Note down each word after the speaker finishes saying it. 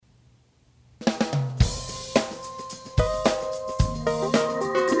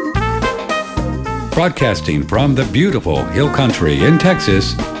Broadcasting from the beautiful Hill Country in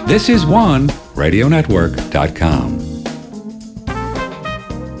Texas, this is OneRadioNetwork.com.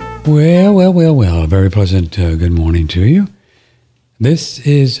 Well. A very pleasant good morning to you. This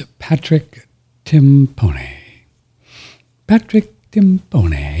is Patrick Timpone. Patrick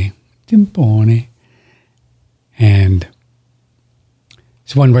Timpone. And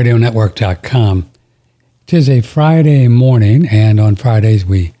it's OneRadioNetwork.com. It is a Friday morning, and on Fridays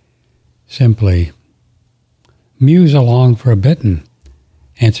we simply muse along for a bit and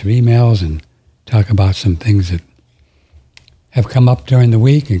answer emails and talk about some things that have come up during the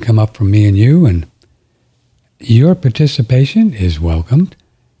week and come up from me and you, and your participation is welcomed.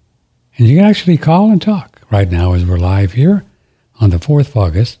 And you can actually call and talk right now as we're live here on the 4th of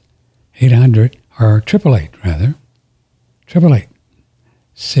August,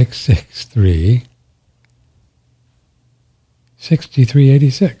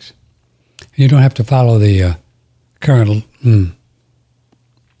 800-663-6386. You don't have to follow the current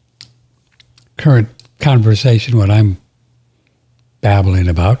conversation, what I'm babbling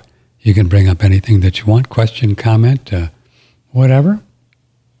about. You can bring up anything that you want, question, comment, whatever.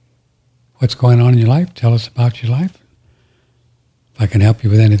 What's going on in your life? Tell us about your life. If I can help you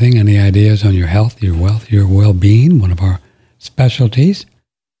with anything, any ideas on your health, your wealth, your well-being, one of our specialties.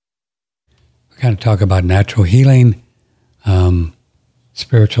 We kind of talk about natural healing,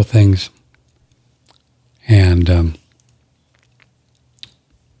 spiritual things, and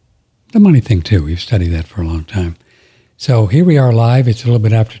the money thing too. We've studied that for a long time. So here we are live. It's a little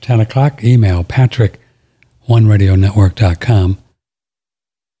bit after 10 o'clock. Email Patrick, OneRadioNetwork.com.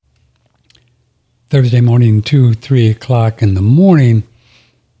 Thursday morning, 3 o'clock in the morning.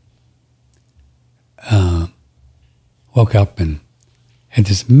 Woke up and had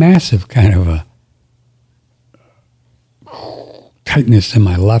this massive kind of a tightness in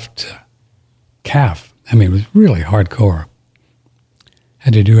my left calf. I mean, it was really hardcore.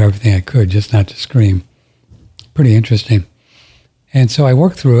 Had to do everything I could just not to scream. Pretty interesting. And so I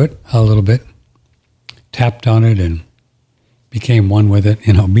worked through it a little bit, tapped on it and became one with it.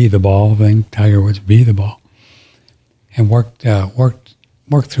 Be the ball thing, Tiger Woods, be the ball. And worked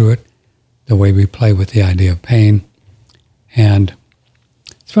through it the way we play with the idea of pain. And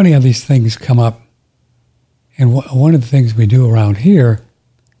it's funny how these things come up. And one of the things we do around here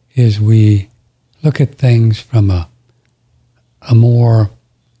is we look at things from a more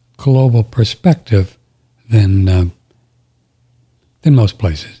global perspective than most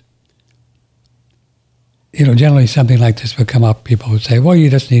places. Generally something like this would come up. People would say, well, you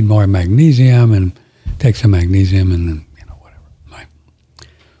just need more magnesium and take some magnesium and then, whatever. Right?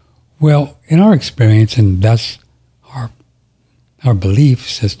 Well, in our experience, and thus our belief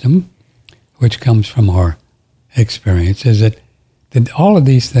system, which comes from our experience, is that all of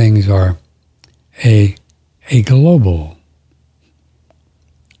these things are a global,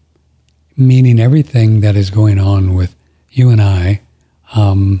 meaning everything that is going on with you and I,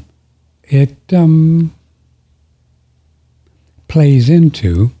 it plays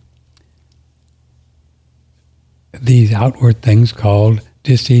into these outward things called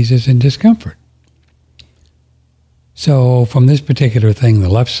diseases and discomfort. So from this particular thing, the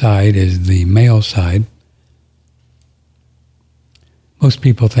left side is the male side. Most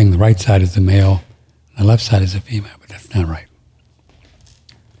people think the right side is the male, the left side is the female, but that's not right.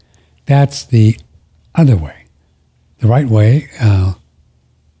 That's the other way. The right way,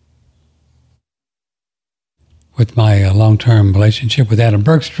 with my long-term relationship with Adam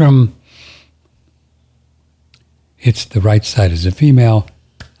Bergstrom, it's the right side is the female,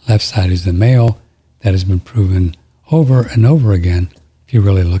 left side is the male. That has been proven over and over again if you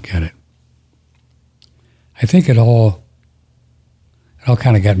really look at it. I think it all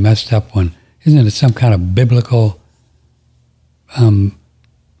kind of got messed up when, isn't it some kind of biblical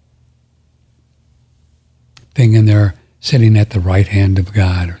thing in there, sitting at the right hand of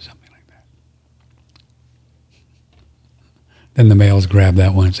God or something like that. Then the males grab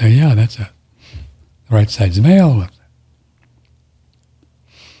that one and say, yeah, the right side's the male. Left side.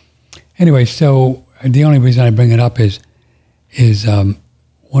 Anyway, so the only reason I bring it up is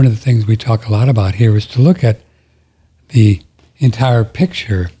one of the things we talk a lot about here is to look at the entire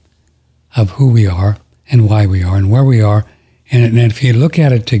picture of who we are and why we are and where we are. And if you look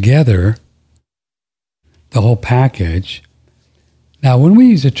at it together, the whole package. Now, when we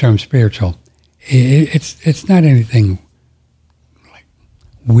use the term spiritual, it's not anything like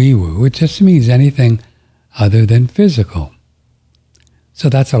wee-woo. It just means anything other than physical. So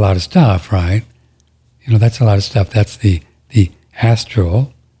that's a lot of stuff, right? That's a lot of stuff. That's the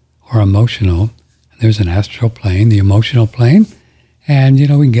astral or emotional. And there's an astral plane, the emotional plane, And, we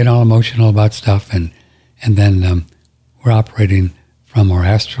can get all emotional about stuff, and then we're operating from our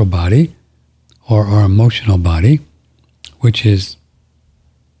astral body or our emotional body, which is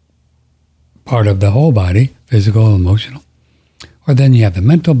part of the whole body, physical, emotional. Or then you have the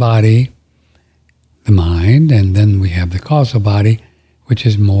mental body, the mind, and then we have the causal body, which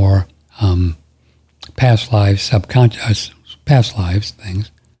is more past lives, subconscious, past lives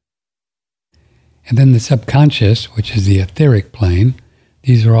things. And then the subconscious, which is the etheric plane.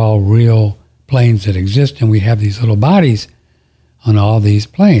 These are all real planes that exist, and we have these little bodies on all these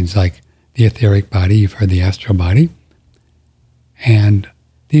planes, like the etheric body, you've heard the astral body. And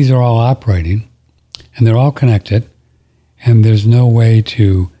these are all operating, and they're all connected, and there's no way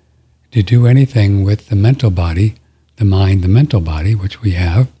to do anything with the mental body, the mind, the mental body, which we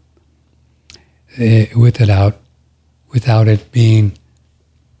have, without it being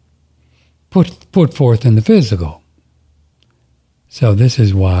put forth in the physical. So this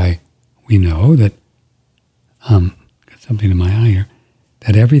is why we know that, got something in my eye here,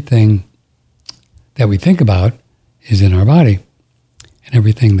 that everything that we think about is in our body, and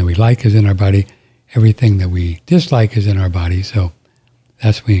everything that we like is in our body, everything that we dislike is in our body. So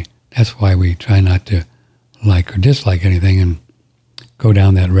that's why we try not to like or dislike anything and go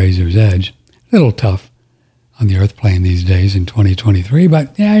down that razor's edge. A little tough on the earth plane these days in 2023,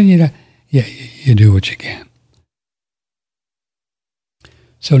 but you do what you can.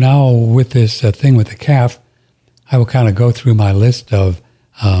 So now with this thing with the calf, I will kind of go through my list of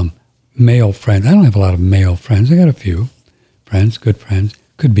male friends. I don't have a lot of male friends. I got a few friends, good friends.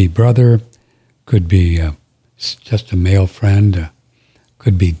 Could be brother, could be just a male friend,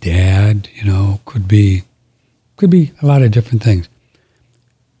 could be dad, could be a lot of different things.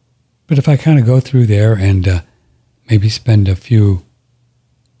 But if I kind of go through there and maybe spend a few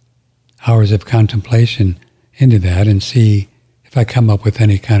hours of contemplation into that and see if I come up with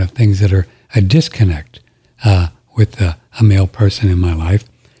any kind of things that are a disconnect with a male person in my life,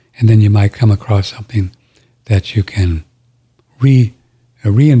 and then you might come across something that you can reinvent,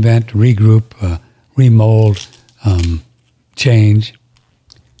 regroup, remold, change,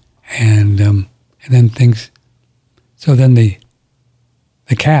 and then things. So then the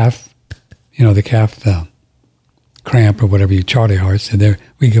calf, the calf cramp or whatever Charlie Hart said there,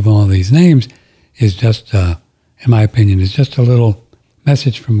 we give all these names, is just, in my opinion, is just a little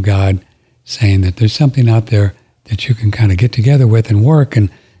message from God saying that there's something out there that you can kind of get together with and work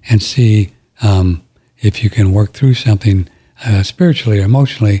and see if you can work through something spiritually or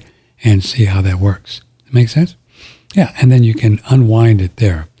emotionally and see how that works. That makes sense? Yeah, and then you can unwind it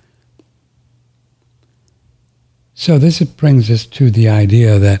there. So this brings us to the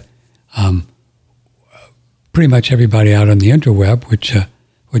idea that pretty much everybody out on the interweb,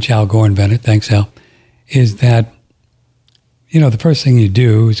 which Al Gore invented, thanks Al, is that, the first thing you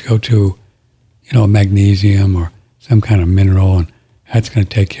do is go to, a magnesium or some kind of mineral, and that's going to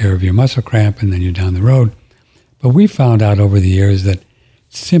take care of your muscle cramp, and then you're down the road. But we found out over the years that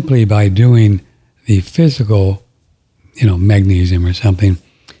simply by doing the physical, magnesium or something,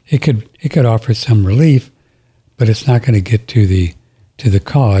 it could offer some relief, but it's not going to get to the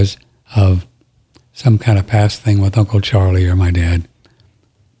cause of some kind of past thing with Uncle Charlie or my dad,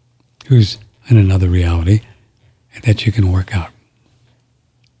 who's in another reality, that you can work out.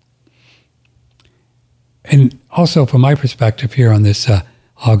 And also from my perspective here on this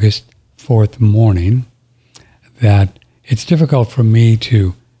August 4th morning, that it's difficult for me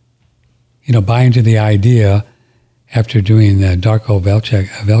to, buy into the idea after doing the Darko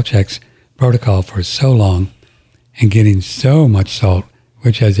Velchek's protocol for so long and getting so much salt,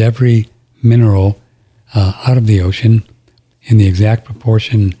 which has every mineral out of the ocean in the exact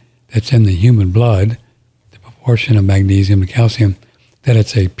proportion that's in the human blood, the proportion of magnesium and calcium, that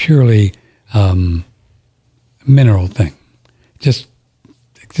it's a purely mineral thing. It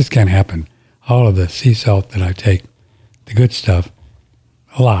just can't happen. All of the sea salt that I take, the good stuff,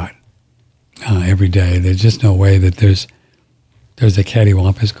 a lot every day. There's just no way that there's a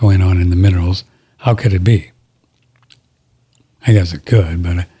cattywampus going on in the minerals. How could it be? I guess it could,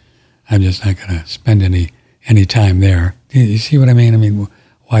 but I'm just not going to spend any time there. You see what I mean? I mean,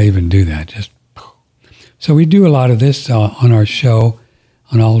 why even do that? So we do a lot of this on our show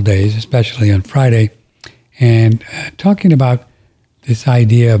on all days, especially on Friday, and talking about this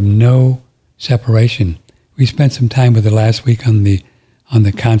idea of no separation. We spent some time with it last week on the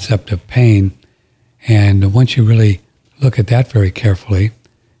concept of pain, and once you really look at that very carefully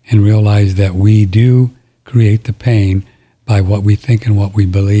and realize that we do create the pain by what we think and what we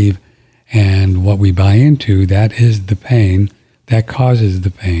believe and what we buy into, that is the pain, that causes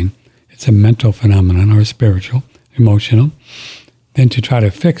the pain. It's a mental phenomenon or spiritual, emotional. than to try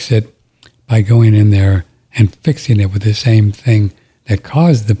to fix it by going in there and fixing it with the same thing that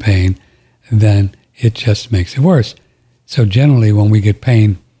caused the pain, then it just makes it worse. So generally when we get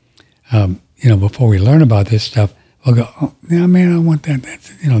pain, before we learn about this stuff, we'll go, oh, yeah, man, I want that.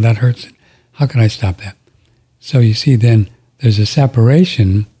 That hurts. How can I stop that? So you see, then there's a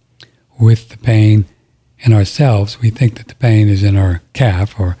separation with the pain in ourselves. We think that the pain is in our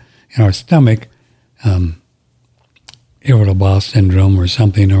calf or in our stomach, irritable bowel syndrome or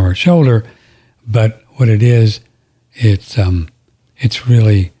something, or our shoulder. But what it is, it's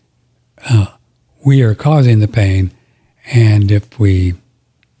really we are causing the pain, and if we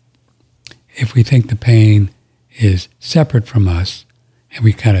think the pain is separate from us, and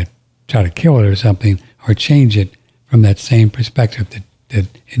we kind of try to kill it or something, or change it from that same perspective that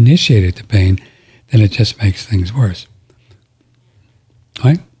initiated the pain, then it just makes things worse.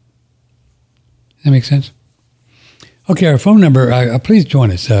 All right? Does that make sense? Okay, our phone number, please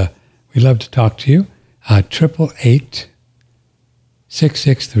join us. We'd love to talk to you.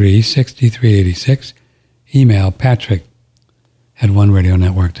 888-663-6386. Email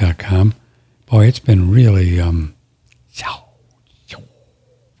patrick@oneradionetwork.com. Boy, it's been really...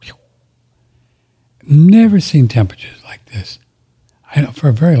 never seen temperatures like this for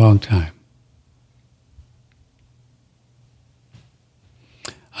a very long time.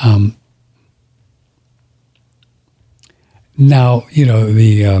 Now,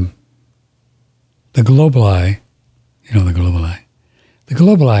 the global eye, the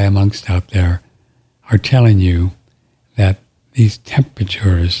global eye amongst out there are telling you that these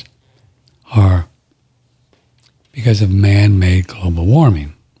temperatures are because of man-made global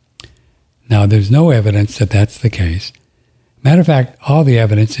warming. Now, there's no evidence that that's the case. Matter of fact, all the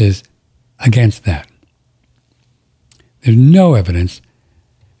evidence is against that. There's no evidence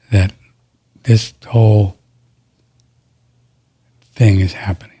that this whole thing is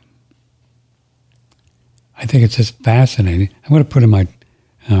happening. I think it's just fascinating. I'm going to put in my,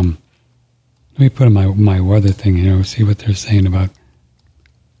 my weather thing here, see what they're saying about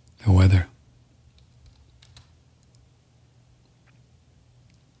the weather.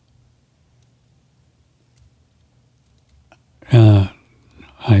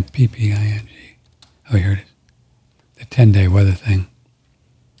 IPPING. Oh, here it is. The 10-day weather thing.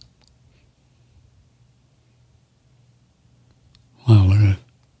 Wow, look at it.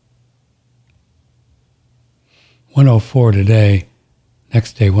 104 today.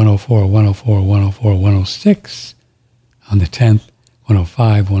 Next day, 104, 104, 104, 106. On the 10th,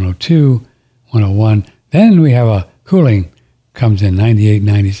 105, 102, 101. Then we have a cooling comes in 98,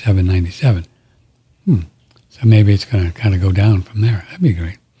 97, 97. So maybe it's going to kind of go down from there. That'd be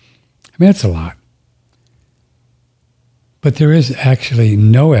great. I mean, that's a lot. But there is actually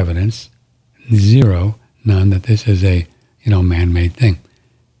no evidence, none, that this is a, man-made thing.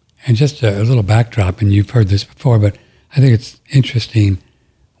 And just a little backdrop, and you've heard this before, but I think it's interesting.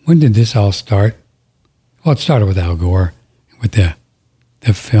 When did this all start? Well, it started with Al Gore, with the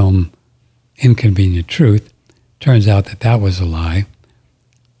film Inconvenient Truth. Turns out that was a lie.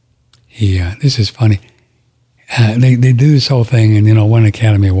 This is funny. They do this whole thing and, won an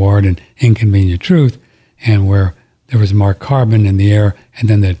Academy Award and Inconvenient Truth, and where there was more carbon in the air and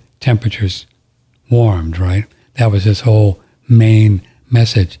then the temperatures warmed, right? That was his whole main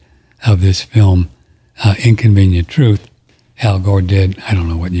message of this film, Inconvenient Truth. Al Gore did, I don't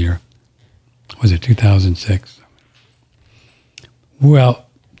know what year. Was it 2006? Well,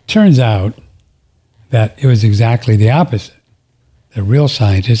 turns out that it was exactly the opposite. The real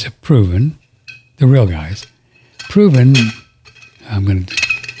scientists have proven, the real guys, I'm going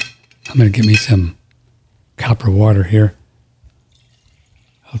to get me some copper water here.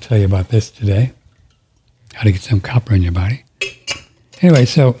 I'll tell you about this today, how to get some copper in your body. Anyway,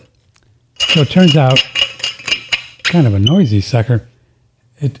 so it turns out, kind of a noisy sucker,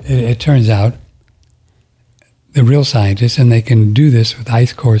 it turns out the real scientists, and they can do this with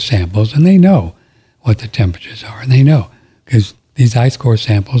ice core samples, and they know what the temperatures are, and they know, because these ice core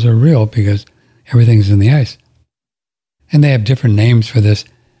samples are real because everything's in the ice. And they have different names for this,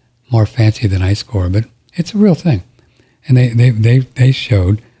 more fancy than ice core, but it's a real thing. And they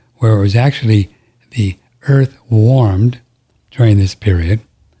showed where it was actually the Earth warmed during this period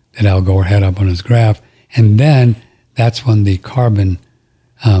that Al Gore had up on his graph, and then that's when the carbon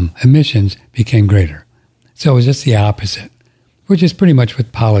emissions became greater. So it was just the opposite, which is pretty much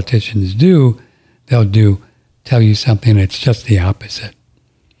what politicians do. They'll tell you something, it's just the opposite.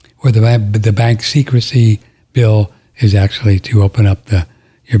 Or the bank secrecy bill is actually to open up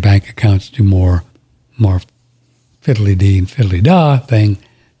your bank accounts to more fiddly-dee and fiddly-da thing.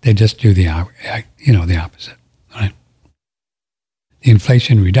 They just do the opposite, right? The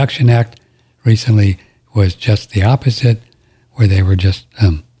Inflation Reduction Act recently was just the opposite, where they were just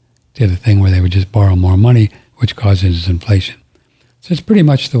did a thing where they would just borrow more money, which causes inflation. So it's pretty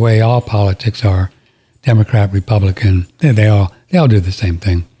much the way all politics are. Democrat, Republican, they all do the same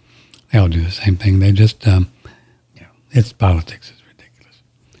thing. They all do the same thing. They just, it's politics. It's ridiculous.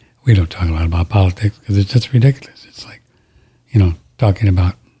 We don't talk a lot about politics because it's just ridiculous. It's like, talking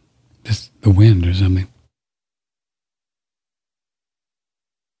about just the wind or something.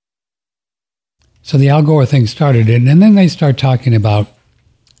 So the Al Gore thing started it, and then they start talking about,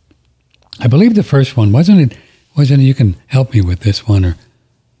 I believe the first one, wasn't it, you can help me with this one, or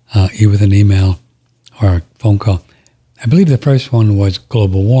with an email or a phone call. I believe the first one was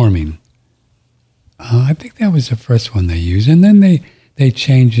global warming. I think that was the first one they used. And then they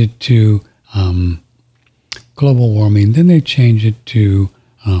changed it to global warming. Then they changed it to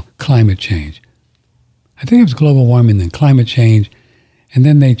climate change. I think it was global warming, then climate change. And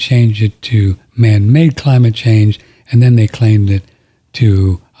then they changed it to man-made climate change. And then they claimed it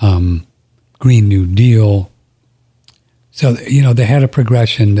to Green New Deal. So, they had a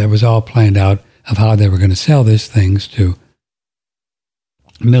progression that was all planned out of how they were going to sell these things to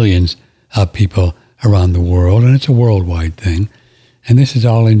millions of people around the world, and it's a worldwide thing. And this is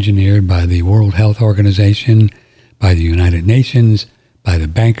all engineered by the World Health Organization, by the United Nations, by the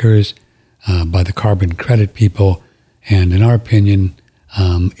bankers, by the carbon credit people, and in our opinion,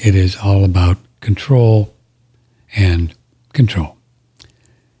 it is all about control and control.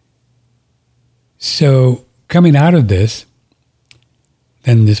 So coming out of this,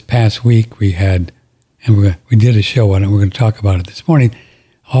 then this past week we had, and we did a show on it, we're going to talk about it this morning,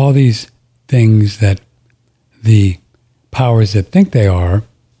 all these things that the powers that think they are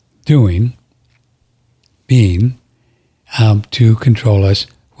doing, being, to control us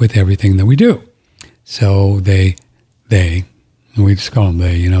with everything that we do. So they, we just call them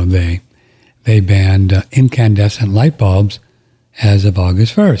they banned incandescent light bulbs as of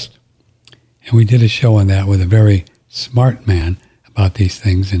August 1st. And we did a show on that with a very smart man about these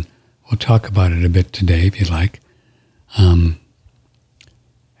things, and we'll talk about it a bit today if you like. And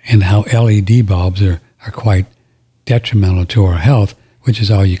how LED bulbs are quite detrimental to our health, which is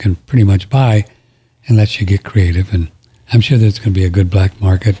all you can pretty much buy unless you get creative. And I'm sure there's going to be a good black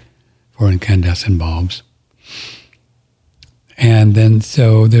market for incandescent bulbs. And then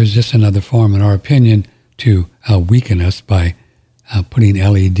so there's just another form, in our opinion, to weaken us by putting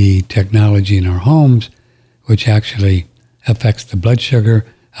LED technology in our homes, which actually affects the blood sugar,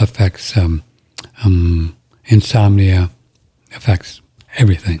 affects insomnia, affects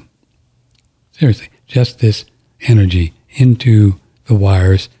everything. Seriously, just this energy into the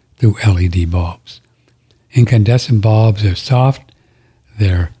wires through LED bulbs. Incandescent bulbs are soft,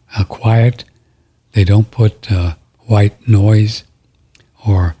 they're quiet, they don't put white noise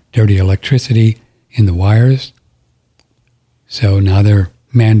or dirty electricity in the wires. So now they're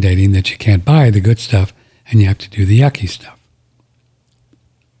mandating that you can't buy the good stuff and you have to do the yucky stuff.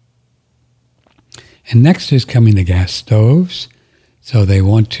 And next is coming the gas stoves. So they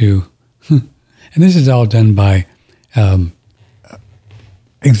want to, and this is all done by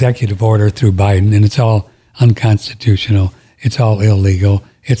executive order through Biden, and it's all unconstitutional. It's all illegal.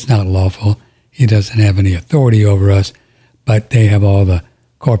 It's not lawful. He doesn't have any authority over us, but they have all the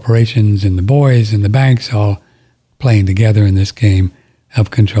corporations and the boys and the banks all playing together in this game of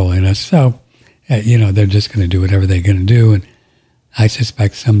controlling us. So, they're just going to do whatever they're going to do, and I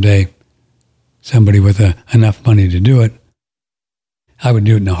suspect someday somebody with enough money to do it, I would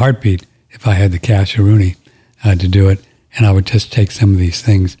do it in a heartbeat if I had the cash or Rooney to do it, and I would just take some of these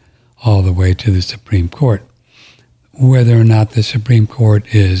things all the way to the Supreme Court. Whether or not the Supreme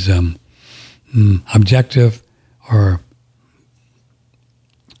Court is objective or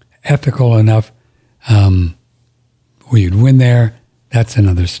ethical enough where you'd win there, that's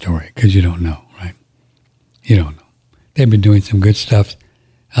another story, because you don't know, right? You don't know. They've been doing some good stuff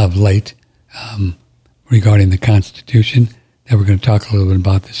of late regarding the Constitution that we're going to talk a little bit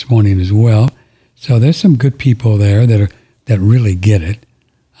about this morning as well. So there's some good people there that really get it.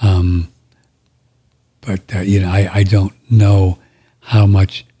 But I don't know how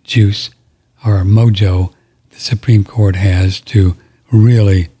much juice or mojo the Supreme Court has to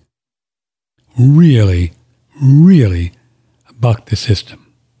really, really, really buck the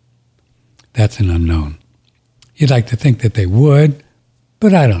system. That's an unknown. You'd like to think that they would,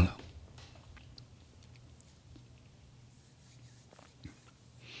 but I don't know.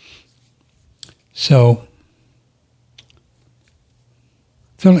 So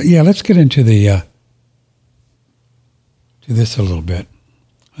yeah, let's get into to this a little bit.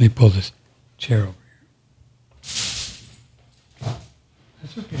 Let me pull this chair over here.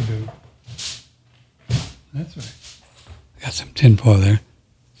 That's okay, dude. That's right. Got some tinfoil there.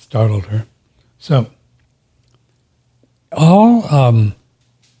 Startled her. So, and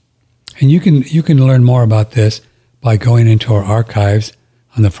you can learn more about this by going into our archives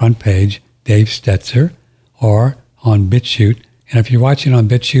on the front page, Dave Stetzer, or on BitChute. And if you're watching on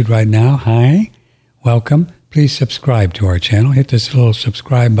BitChute right now, hi, welcome. Please subscribe to our channel. Hit this little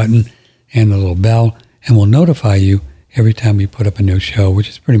subscribe button and the little bell, and we'll notify you every time we put up a new show, which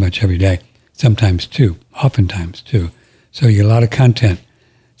is pretty much every day, sometimes two, oftentimes two. So you get a lot of content.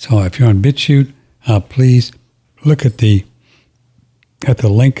 So if you're on BitChute, please look at the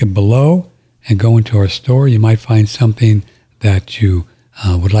link below and go into our store. You might find something that you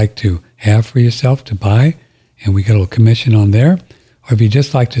would like to have for yourself to buy, and we get a little commission on there. Or if you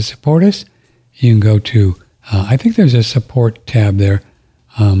just like to support us, you can go to, I think there's a support tab there,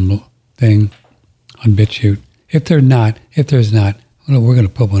 thing on BitChute. If there's not, well, we're going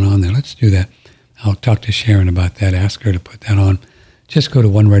to put one on there. Let's do that. I'll talk to Sharon about that, ask her to put that on. Just go to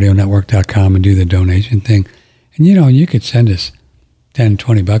oneradionetwork.com and do the donation thing. And, you could send us $10,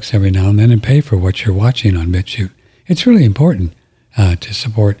 $20 every now and then and pay for what you're watching on BitChute. It's really important to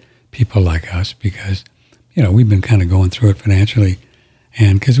support people like us because, we've been kind of going through it financially,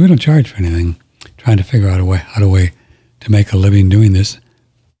 and because we don't charge for anything, trying to figure out a way to make a living doing this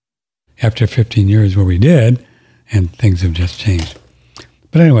after 15 years where we did, and things have just changed.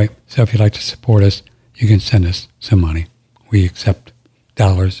 But anyway, so if you'd like to support us, you can send us some money. We accept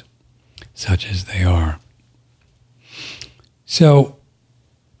dollars such as they are. So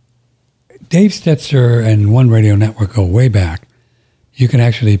Dave Stetzer and One Radio Network go way back. You can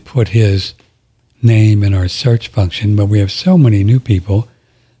actually put his name in our search function, but we have so many new people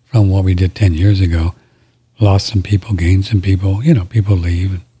from what we did 10 years ago. Lost some people, gained some people, people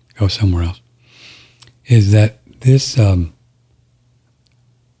leave and go somewhere else. Is that this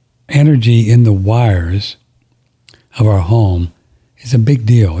energy in the wires of our home is a big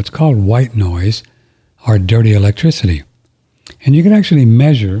deal. It's called white noise or dirty electricity. And you can actually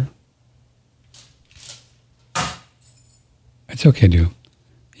measure. It's okay, dude.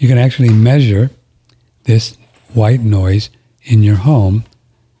 You can actually measure this white noise in your home,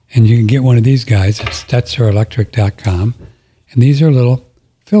 and you can get one of these guys at StetzerElectric.com, and these are a little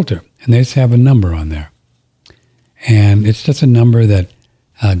filter, and they just have a number on there. And it's just a number that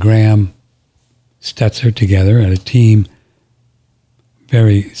Graham Stetzer together and a team,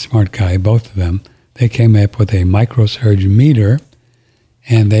 very smart guy, both of them, they came up with a microsurge meter,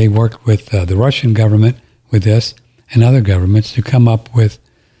 and they worked with the Russian government with this and other governments to come up with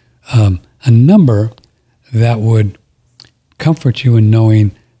a number that would comfort you in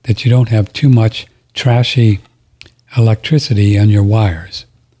knowing that you don't have too much trashy electricity on your wires.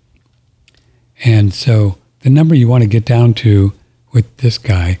 And so the number you want to get down to with this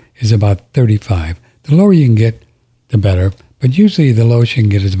guy is about 35. The lower you can get, the better, but usually the lowest you can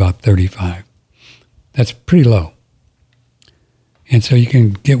get is about 35. That's pretty low. And so you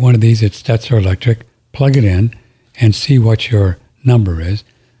can get one of these at Stetzer Electric, plug it in, and see what your number is.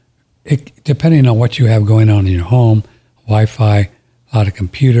 Depending on what you have going on in your home, Wi-Fi, a lot of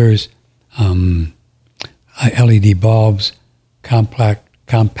computers, LED bulbs,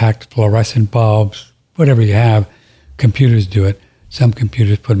 compact fluorescent bulbs, whatever you have, computers do it. Some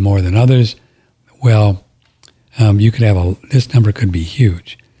computers put more than others. Well, you could have this number could be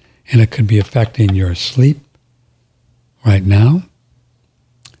huge, and it could be affecting your sleep right now.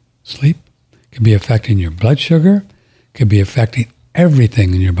 Sleep could be affecting your blood sugar, could be affecting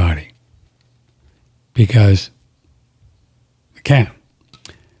everything in your body, because it can.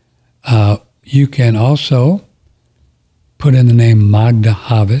 You can also put in the name Magda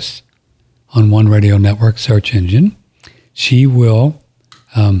Havis on One Radio Network search engine. She will,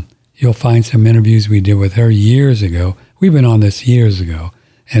 you'll find some interviews we did with her years ago. We've been on this years ago,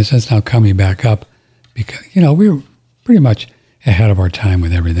 and it's just now coming back up because, we were pretty much ahead of our time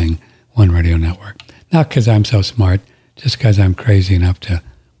with everything One Radio Network. Not because I'm so smart, just because I'm crazy enough to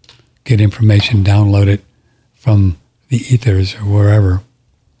get information, download it from the ethers or wherever,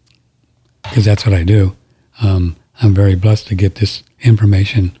 because that's what I do. I'm very blessed to get this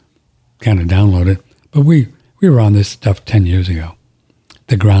information kind of downloaded. But we were on this stuff 10 years ago.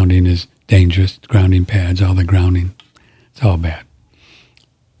 The grounding is dangerous, grounding pads, all the grounding. It's all bad.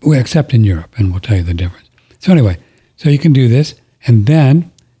 Except in Europe, and we'll tell you the difference. So anyway, so you can do this, and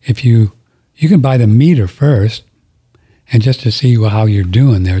then if you can buy the meter first, and just to see how you're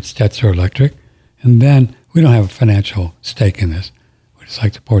doing there at Stetzer Electric, and then we don't have a financial stake in this. We just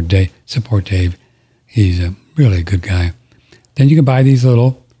like to support Dave. He's a really good guy. Then you can buy these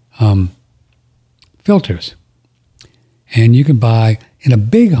little filters. And you can buy In a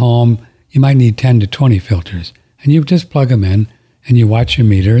big home, you might need 10 to 20 filters. And you just plug them in and you watch your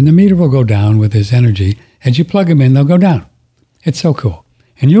meter, and the meter will go down with this energy. As you plug them in, they'll go down. It's so cool.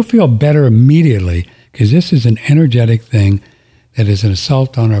 And you'll feel better immediately, because this is an energetic thing that is an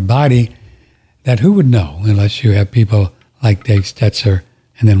assault on our body that who would know unless you have people like Dave Stetzer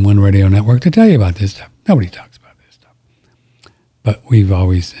and then One Radio Network to tell you about this stuff. Nobody talks about this stuff. But we've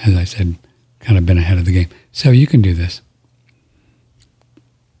always, as I said, kind of been ahead of the game. So you can do this.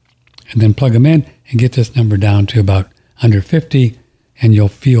 And then plug them in and get this number down to about under 50, and you'll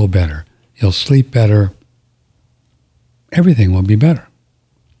feel better. You'll sleep better. Everything will be better.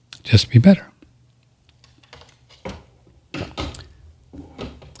 Just be better. And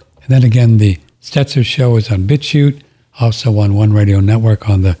then again, the Stetzer Show is on BitChute, also on One Radio Network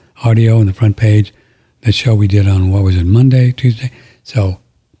on the audio on the front page. The show we did on, what was it, Monday, Tuesday? So I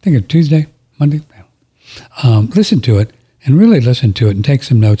think it's Tuesday, Monday. Listen to it, and really listen to it, and take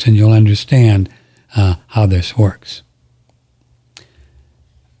some notes, and you'll understand how this works.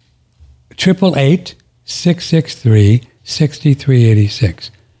 888-663-6386.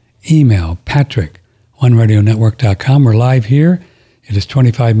 Email Patrick, OneRadioNetwork.com. We're live here. It is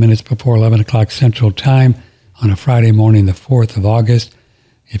 25 minutes before 11 o'clock Central Time on a Friday morning, the 4th of August.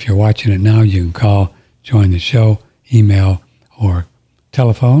 If you're watching it now, you can call, join the show, email, or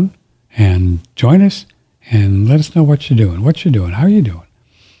telephone, and join us, and let us know what you're doing, how are you doing.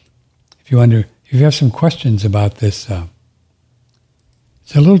 If you have some questions about this,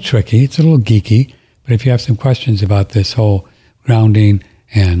 it's a little tricky, it's a little geeky, but if you have some questions about this whole grounding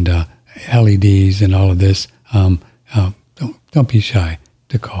and LEDs and all of this, don't be shy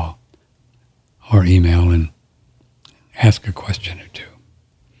to call or email and ask a question or two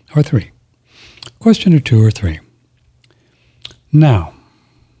or three. Question or two or three. Now,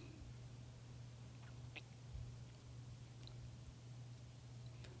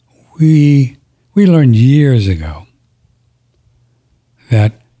 we learned years ago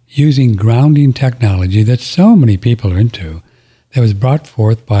that using grounding technology that so many people are into, that was brought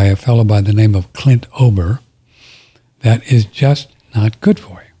forth by a fellow by the name of Clint Ober, that is just not good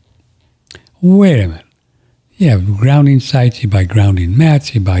for you. Wait a minute. You have grounding sites, you buy grounding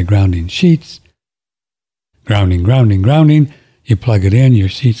mats, you buy grounding sheets. Grounding. You plug it in, your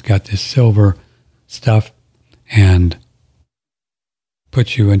sheet's got this silver stuff and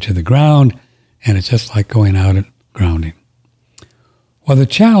puts you into the ground, and it's just like going out and grounding. Well, the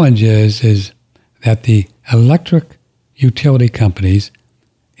challenge is that the electric utility companies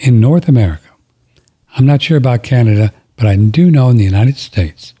in North America, I'm not sure about Canada, but I do know in the United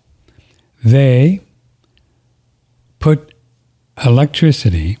States, they put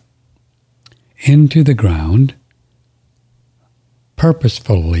electricity into the ground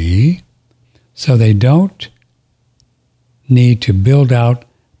purposefully so they don't need to build out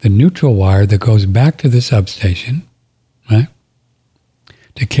the neutral wire that goes back to the substation, right,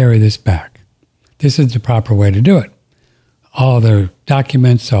 to carry this back. This is the proper way to do it. All their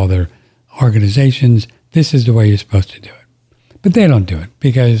documents, all their organizations, this is the way you're supposed to do it. But they don't do it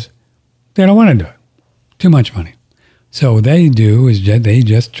because they don't want to do it. Too much money. So what they do is they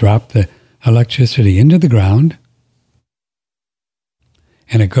just drop the electricity into the ground,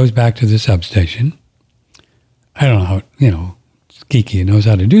 and it goes back to the substation. I don't know how, it's geeky, it knows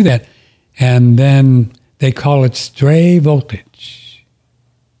how to do that. And then they call it stray voltage.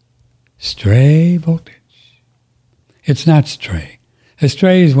 Stray voltage. It's not stray. A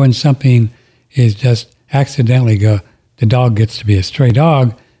stray is when something is just accidentally the dog gets to be a stray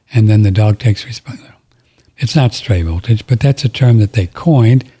dog, and then the dog takes responsibility. It's not stray voltage, but that's a term that they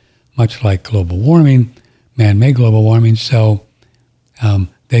coined, much like global warming, man-made global warming, so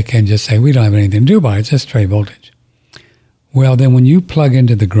they can just say, we don't have anything to do about it, it's just stray voltage. Well, then when you plug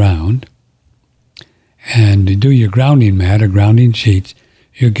into the ground and do your grounding mat or grounding sheets,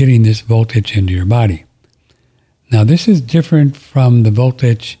 you're getting this voltage into your body. Now, this is different from the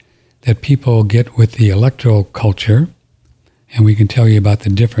voltage that people get with the electro culture, and we can tell you about the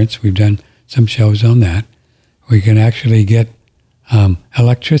difference. We've done some shows on that. We can actually get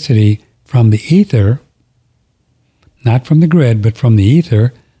electricity from the ether, not from the grid, but from the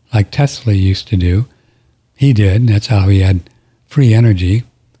ether, like Tesla used to do. He did. That's how he had free energy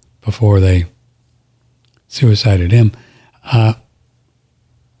before they suicided him. So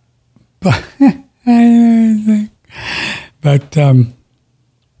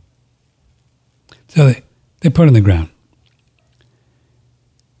they put it in the ground.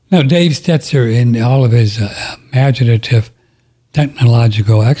 Now, Dave Stetzer, in all of his imaginative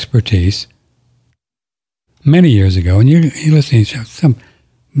technological expertise, many years ago, and you're listening to some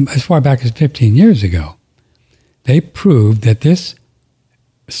as far back as 15 years ago, they proved that this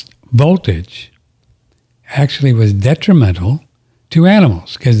voltage actually was detrimental to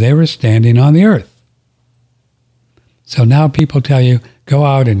animals because they were standing on the earth. So now people tell you, go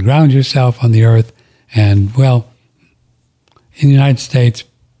out and ground yourself on the earth. And, well, in the United States,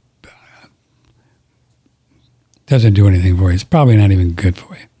 doesn't do anything for you. It's probably not even good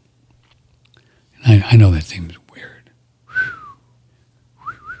for you. And I know that seems weird.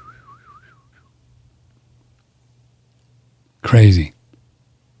 Crazy.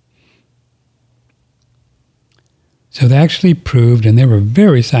 So they actually proved, and they were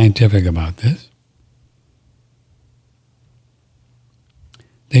very scientific about this,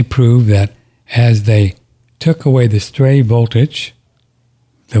 they proved that as they took away the stray voltage,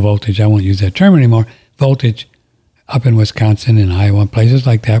 I won't use that term anymore, voltage up in Wisconsin and Iowa and places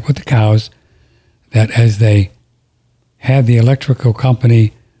like that with the cows, that as they had the electrical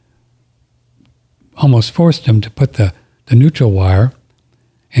company almost forced them to put the neutral wire,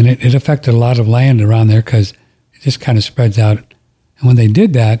 and it affected a lot of land around there because it just kind of spreads out. And when they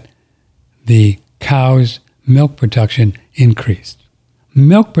did that, the cows' milk production increased.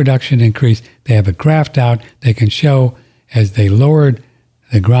 Milk production increased. They have a graph out. They can show as they lowered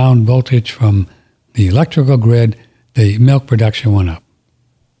the ground voltage from the electrical grid, the milk production went up.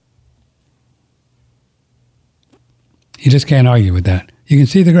 You just can't argue with that. You can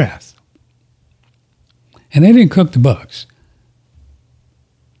see the graphs. And they didn't cook the books.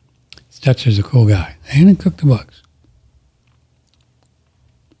 Stetcher's a cool guy. They didn't cook the books.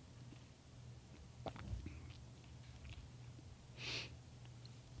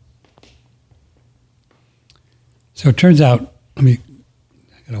 So it turns out, I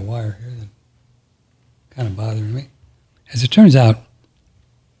got a wire here that kind of bothering me. As it turns out,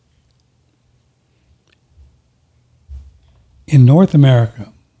 in North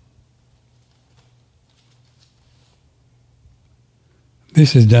America,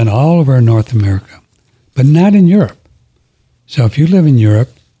 this is done all over North America, but not in Europe. So if you live in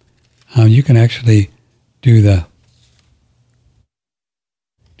Europe, you can actually do the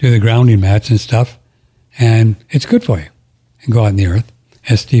grounding mats and stuff, and it's good for you. And go out in the earth,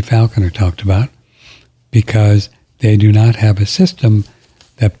 as Steve Falconer talked about, because they do not have a system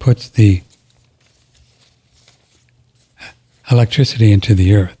that puts the electricity into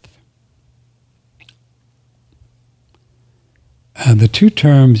the earth. The two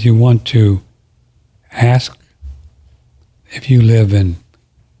terms you want to ask if you live in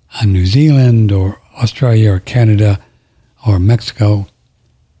New Zealand or Australia or Canada or Mexico,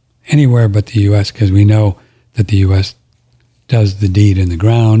 anywhere but the U.S., because we know that the U.S. does the deed in the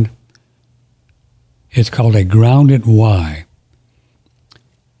ground. It's called a grounded Y.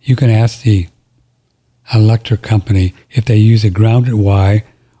 You can ask the electric company if they use a grounded Y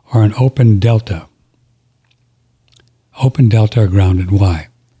or an open delta. Open delta or grounded Y.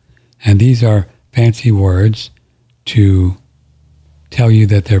 And these are fancy words to tell you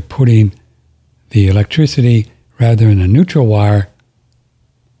that they're putting the electricity rather than a neutral wire,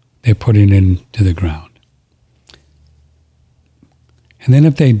 they're putting it into the ground. And then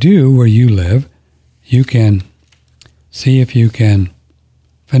if they do where you live, you can see if you can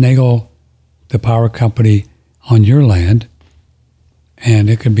finagle the power company on your land, and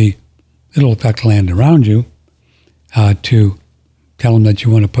it'll affect land around you, to tell them that you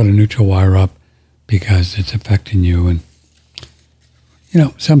want to put a neutral wire up because it's affecting you. And,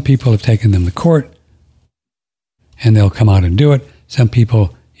 some people have taken them to court and they'll come out and do it. Some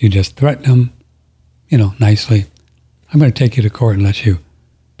people, you just threaten them, nicely. I'm going to take you to court unless you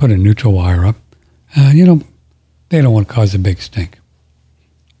put a neutral wire up. They don't want to cause a big stink.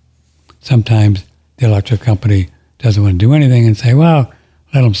 Sometimes the electric company doesn't want to do anything and say, well,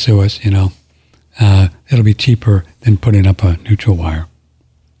 let them sue us, it'll be cheaper than putting up a neutral wire.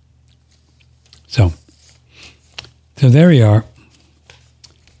 So there you are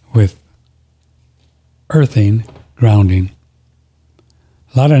with earthing, grounding.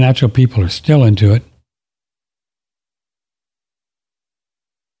 A lot of natural people are still into it.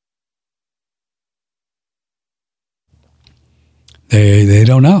 They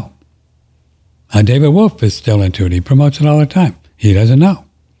don't know. David Wolf is still into it. He promotes it all the time. He doesn't know.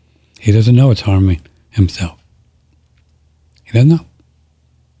 He doesn't know it's harming himself. He doesn't know.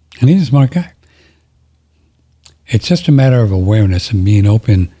 And he's a smart guy. It's just a matter of awareness and being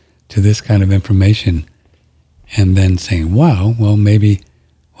open to this kind of information and then saying, wow, well, maybe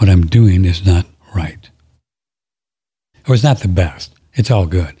what I'm doing is not right. Or it's not the best. It's all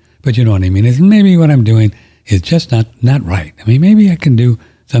good. But you know what I mean? Is maybe what I'm doing is just not right. Maybe I can do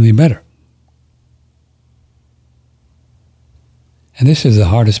something better. And this is the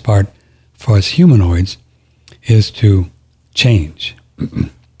hardest part for us humanoids, is to change.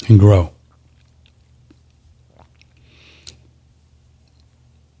 and grow.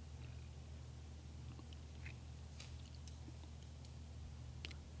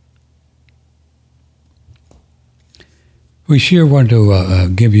 We sure want to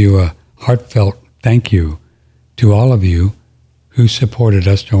give you a heartfelt thank you to all of you who supported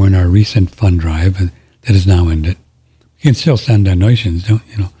us during our recent fund drive that is now ended. You can still send donations, don't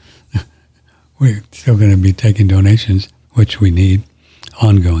you know? We're still going to be taking donations, which we need,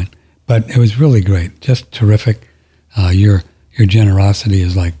 ongoing. But it was really great, just terrific. Your generosity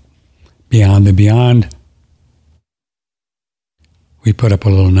is like beyond the beyond. We put up a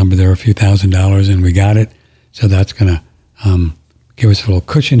little number there, a few $1,000s, and we got it. So that's going to give us a little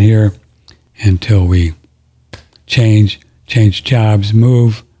cushion here until we change jobs,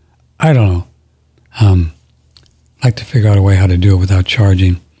 move. I don't know. Like to figure out a way how to do it without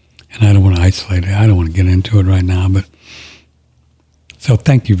charging. And I don't want to isolate it. I don't want to get into it right now. But so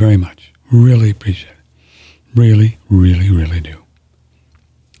thank you very much. Really appreciate it. Really, really, really do.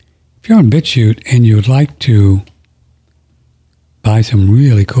 If you're on BitChute and you would like to buy some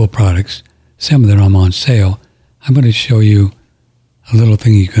really cool products, some of them are on sale, I'm going to show you a little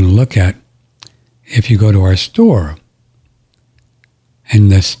thing you can look at if you go to our store.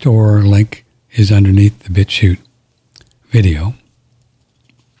 And the store link is underneath the BitChute video.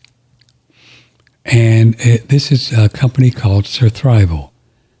 And this is a company called Surthrival.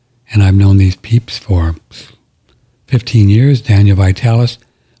 And I've known these peeps for 15 years. Daniel Vitalis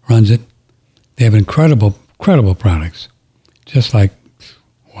runs it. They have incredible products. Just like,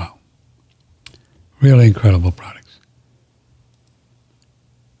 wow. Really incredible products.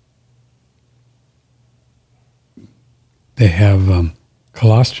 They have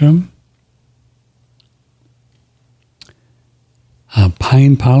colostrum,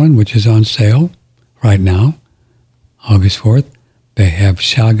 pine pollen, which is on sale right now, August 4th. They have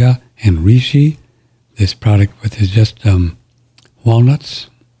shaga and reishi. This product with is just walnuts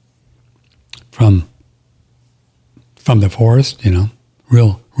from the forest, you know,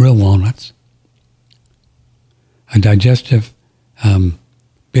 real walnuts. A digestive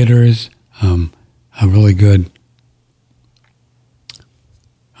bitters, a really good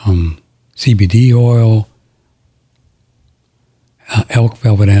CBD oil, elk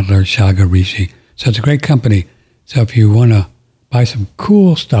velvet antler, shaga reishi. So it's a great company. So if you want to buy some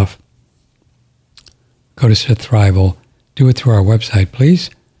cool stuff, go to Surthrival. Do it through our website,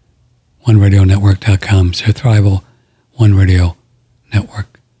 please. OneRadioNetwork.com. Surthrival,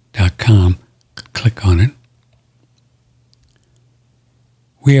 OneRadioNetwork.com. Click on it.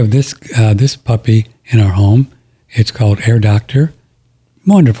 We have this puppy in our home. It's called Air Doctor.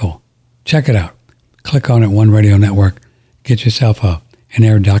 Wonderful. Check it out. Click on it, One Radio Network. Get yourself an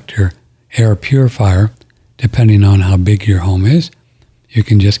Air Doctor air purifier. Depending on how big your home is, you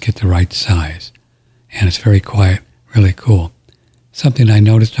can just get the right size. And it's very quiet, really cool. Something I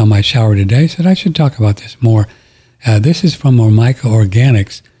noticed on my shower today, said I should talk about this more. This is from Omika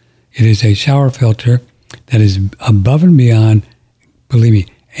Organics. It is a shower filter that is above and beyond, believe me,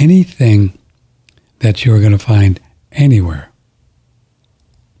 anything that you are going to find anywhere.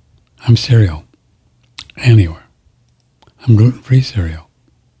 I'm cereal. Anywhere. I'm gluten-free cereal.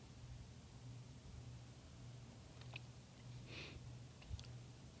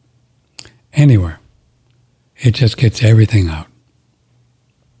 Anywhere. It just gets everything out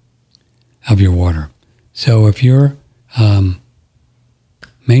of your water. So if your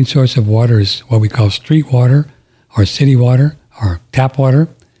main source of water is what we call street water or city water or tap water,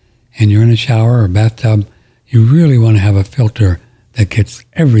 and you're in a shower or bathtub, you really want to have a filter that gets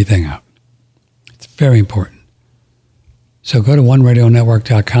everything out. It's very important. So go to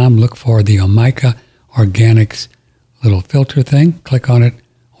OneRadioNetwork.com, look for the Omika Organics little filter thing, click on it,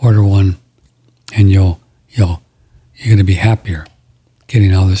 order one, and you're going to be happier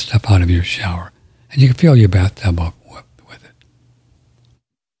getting all this stuff out of your shower. And you can fill your bathtub up with it.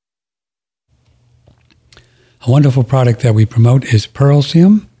 A wonderful product that we promote is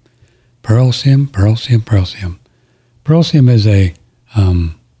Pearlsium. Pearlsium. Pearlsium is a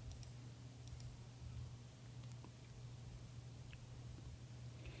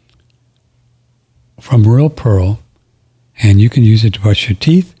from real pearl, and you can use it to brush your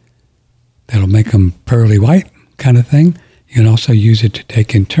teeth. That'll make them pearly white kind of thing. You can also use it to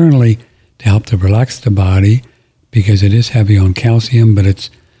take internally to help to relax the body because it is heavy on calcium, but it's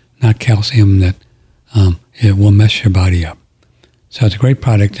not calcium that it will mess your body up. So it's a great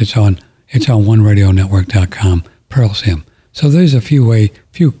product. It's on OneRadioNetwork.com, Pearlsium. So there's a few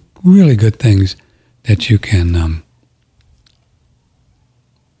really good things that you can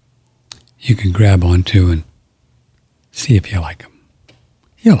grab onto and see if you like them.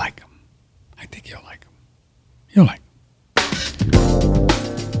 You'll like them. I think you'll like them. You'll like them.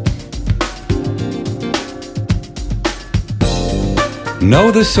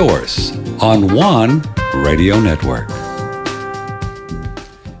 Know the Source on One Radio Network.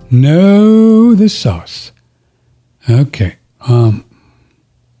 Know the Sauce. Okay.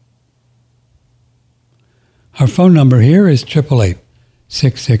 Our phone number here is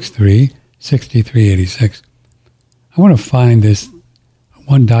 888-663-6386. I want to find this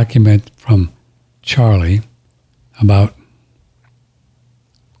one document from Charlie about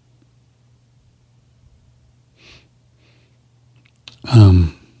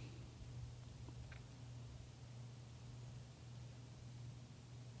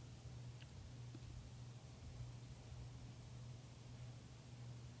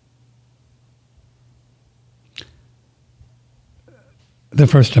the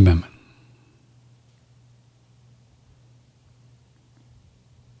First Amendment.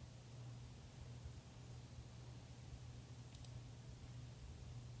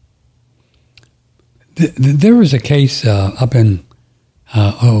 There was a case up in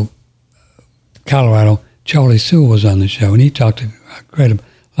Colorado. Charlie Sewell was on the show, and he talked a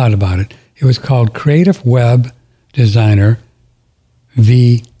lot about it. It was called Creative Web Designer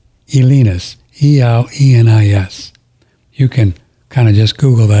v. Elinis, E-L-E-N-I-S. You can kind of just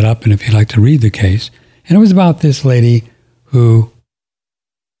Google that up, and if you'd like to read the case. And it was about this lady who,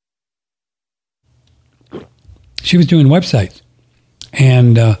 she was doing websites.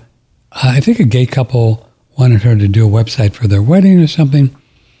 And I think a gay couple wanted her to do a website for their wedding or something.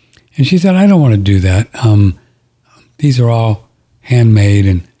 And she said, I don't want to do that. These are all handmade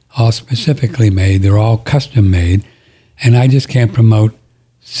and all specifically made. They're all custom made. And I just can't promote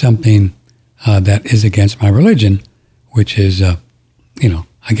something that is against my religion, which is, I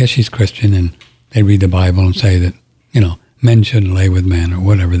guess she's Christian, and they read the Bible and say that, men shouldn't lay with men or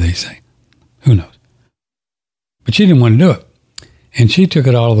whatever they say. Who knows? But she didn't want to do it. And she took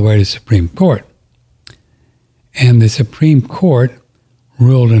it all the way to Supreme Court. And the Supreme Court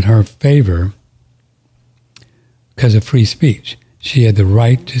ruled in her favor because of free speech. She had the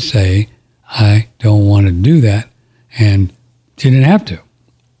right to say, I don't want to do that, and she didn't have to.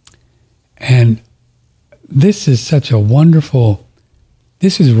 And this is such a wonderful,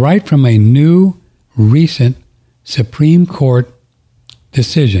 this is right from a new, recent Supreme Court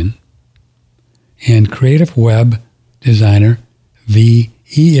decision in Creative Web Designer v.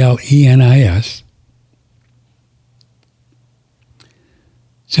 E-L-E-N-I-S.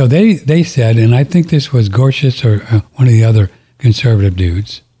 So they said, and I think this was Gorsuch or one of the other conservative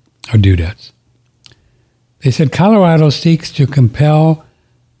dudes or dudettes. They said Colorado seeks to compel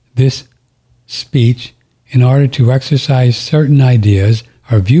this speech in order to exercise certain ideas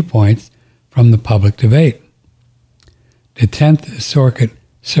or viewpoints from the public debate. The 10th Circuit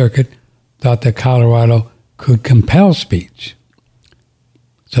thought that Colorado could compel speech.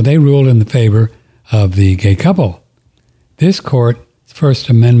 So they ruled in the favor of the gay couple. This court's First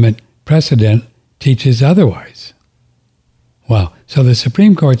Amendment precedent teaches otherwise. Wow. So the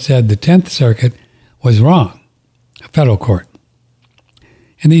Supreme Court said the 10th Circuit was wrong, a federal court.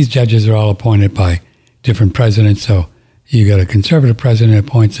 And these judges are all appointed by different presidents. So you got a conservative president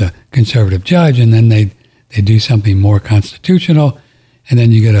appoints a conservative judge, and then they do something more constitutional. And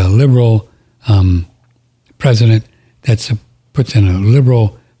then you get a liberal president that puts in a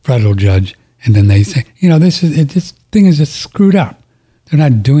liberal federal judge, and then they say, this thing is just screwed up. They're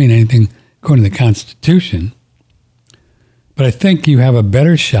not doing anything according to the Constitution. But I think you have a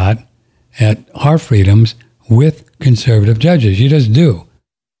better shot at our freedoms with conservative judges. You just do.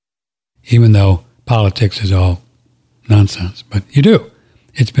 Even though politics is all nonsense. But you do.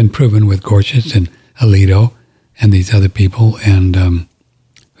 It's been proven with Gorsuch and Alito and these other people. And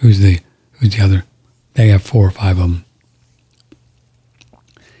who's the other? They have 4 or 5 of them.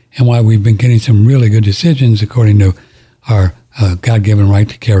 And why we've been getting some really good decisions according to our God-given right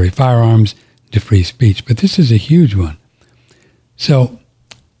to carry firearms, to free speech. But this is a huge one. So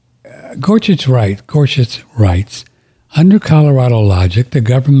Gorsuch writes, under Colorado logic, the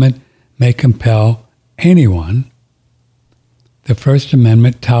government may compel anyone. The First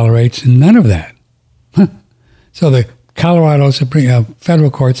Amendment tolerates none of that. So the Colorado Supreme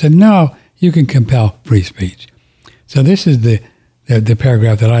Federal Court said, no, you can compel free speech. So this is the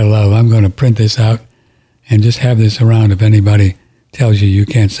paragraph that I love. I'm going to print this out and just have this around if anybody tells you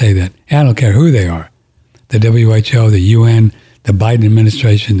can't say that. I don't care who they are. The WHO, the UN, the Biden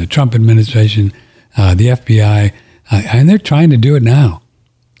administration, the Trump administration, the FBI, and they're trying to do it now.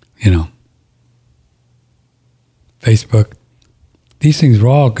 Facebook. These things are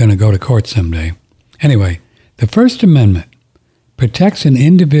all going to go to court someday. Anyway, the First Amendment protects an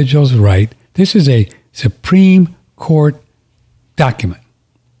individual's right. This is a Supreme Court document.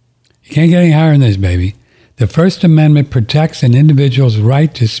 You can't get any higher than this, baby. The First Amendment protects an individual's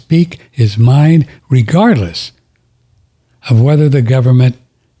right to speak his mind regardless of whether the government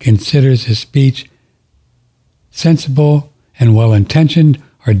considers his speech sensible and well-intentioned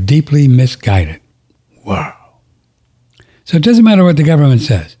or deeply misguided. Wow. So it doesn't matter what the government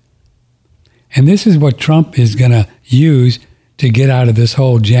says. And this is what Trump is going to use to get out of this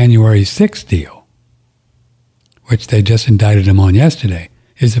whole January 6th deal, which they just indicted him on yesterday,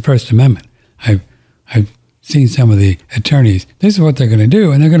 is the First Amendment. I've seen some of the attorneys. This is what they're going to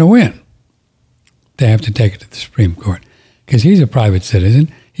do, and they're going to win. They have to take it to the Supreme Court because he's a private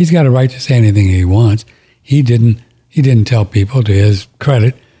citizen. He's got a right to say anything he wants. He didn't tell people, to his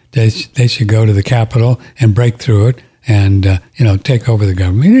credit, they should go to the Capitol and break through it and take over the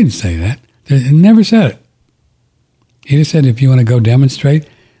government. He didn't say that. He never said it. He just said, if you want to go demonstrate,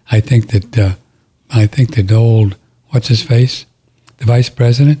 I think that old, what's his face, the vice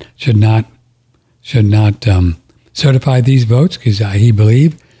president should not certify these votes because he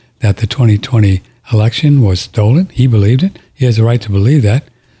believed that the 2020 election was stolen. He believed it. He has a right to believe that.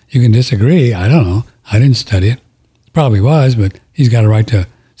 You can disagree. I don't know. I didn't study it. Probably was, but he's got a right to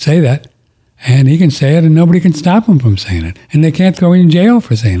say that. And he can say it and nobody can stop him from saying it. And they can't go in jail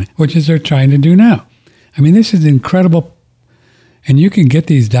for saying it, which is they're trying to do now. I mean, this is incredible. And you can get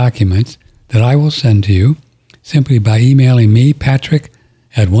these documents that I will send to you simply by emailing me, Patrick,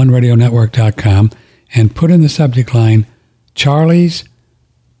 at oneradionetwork.com, and put in the subject line, Charlie's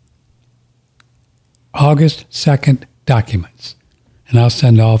August 2nd documents. And I'll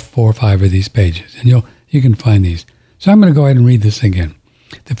send all 4 or 5 of these pages. And you can find these. So I'm going to go ahead and read this again.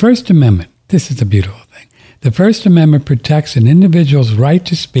 The First Amendment, this is a beautiful thing. The First Amendment protects an individual's right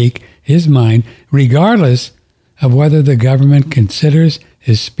to speak his mind regardless of whether the government considers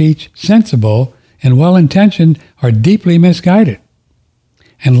his speech sensible and well-intentioned or deeply misguided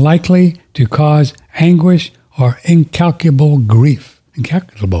and likely to cause anguish or incalculable grief.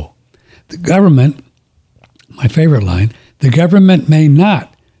 Incalculable. The government, my favorite line, the government may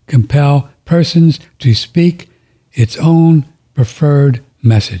not compel persons to speak its own preferred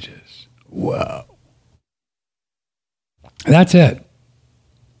messages. Wow. That's it.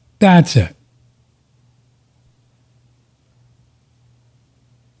 That's it.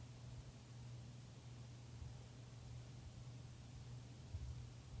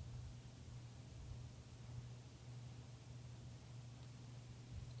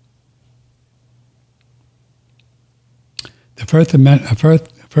 The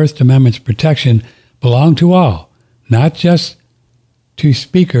First Amendment's protection belong to all, not just to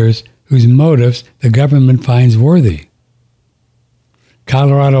speakers whose motives the government finds worthy.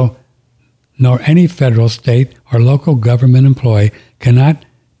 Colorado, nor any federal, state, or local government employee cannot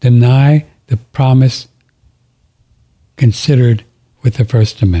deny the promise consistent with the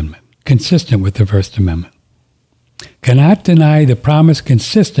First Amendment. Cannot deny the promise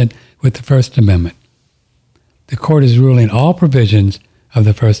consistent with the First Amendment. The court is ruling all provisions of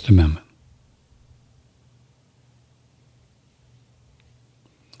the First Amendment.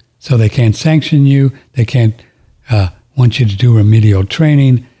 So they can't sanction you. They can't want you to do remedial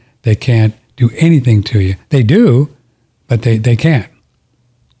training. They can't do anything to you. They do, but they can't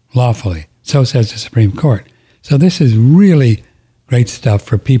lawfully. So says the Supreme Court. So this is really great stuff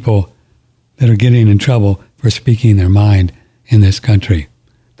for people that are getting in trouble for speaking their mind in this country.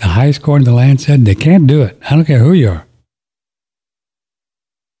 The highest court in the land said they can't do it. I don't care who you are.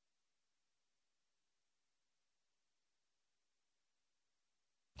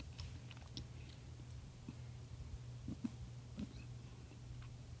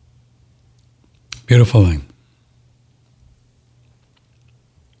 Beautiful thing.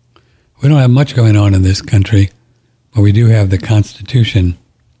 We don't have much going on in this country, but we do have the Constitution,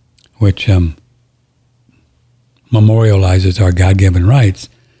 which memorializes our God-given rights.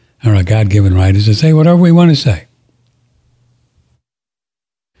 And our God-given right is to say whatever we want to say.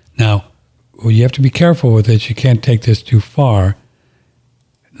 Now, you have to be careful with this. You can't take this too far.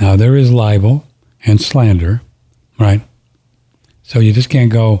 Now, there is libel and slander, right? So you just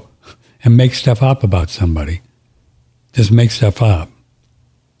can't go and make stuff up about somebody. Just make stuff up.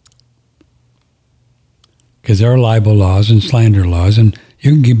 Because there are libel laws and slander laws, and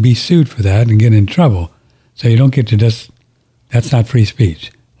you can be sued for that and get in trouble. So you don't get to that's not free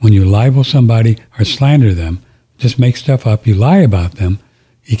speech. When you libel somebody or slander them, just make stuff up, you lie about them,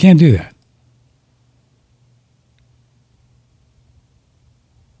 you can't do that.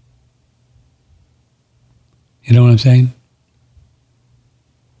 You know what I'm saying?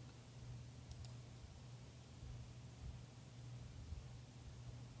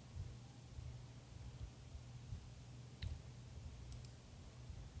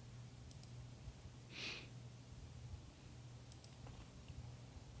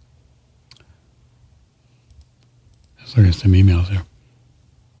 Let's look at some emails here.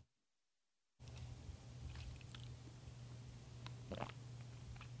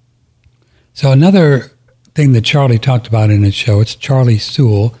 So another thing that Charlie talked about in his show, it's Charlie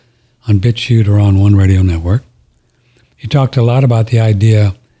Sewell on BitChute or on One Radio Network. He talked a lot about the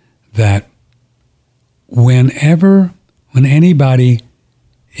idea that when anybody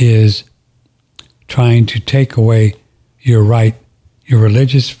is trying to take away your right, your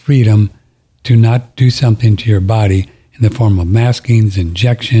religious freedom to not do something to your body in the form of maskings,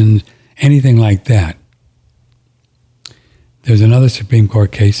 injections, anything like that. There's another Supreme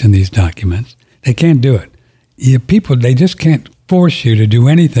Court case in these documents. They can't do it. They just can't force you to do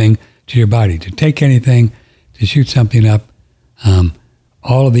anything to your body, to take anything, to shoot something up.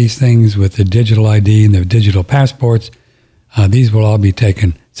 All of these things with the digital ID and the digital passports, these will all be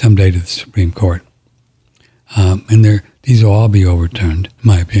taken someday to the Supreme Court. And these will all be overturned, in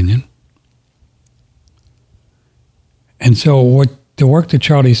my opinion. And so the work that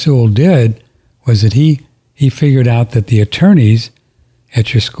Charlie Sewell did was that he figured out that the attorneys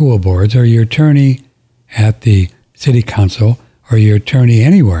at your school boards or your attorney at the city council or your attorney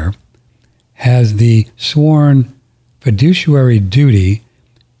anywhere has the sworn fiduciary duty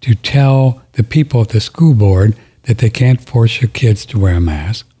to tell the people at the school board that they can't force your kids to wear a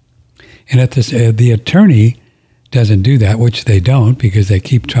mask. And if the attorney doesn't do that, which they don't because they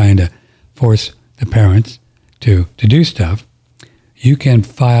keep trying to force the parents to do stuff, you can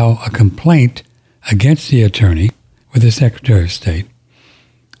file a complaint against the attorney with the Secretary of State,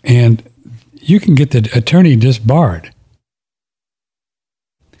 and you can get the attorney disbarred.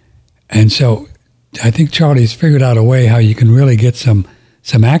 And so I think Charlie's figured out a way how you can really get some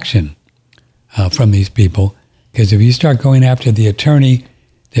action from these people, because if you start going after the attorneys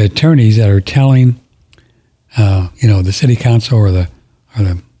that are telling the city council or the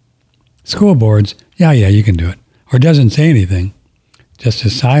school boards, yeah, you can do it, or doesn't say anything, just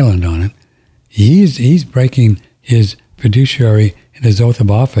is silent on it, he's breaking his fiduciary and his oath of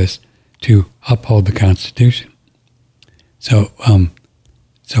office to uphold the Constitution. So I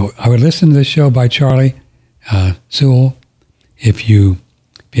would listen to this show by Charlie Sewell. If you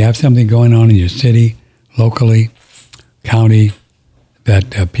have something going on in your city, locally, county,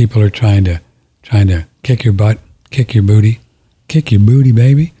 that people are trying to kick your butt, kick your booty,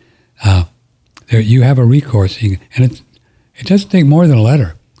 baby. You have a recourse, and it doesn't take more than a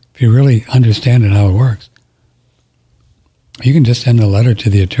letter if you really understand it how it works. You can just send a letter to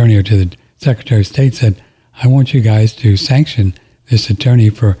the attorney or to the Secretary of State said, I want you guys to sanction this attorney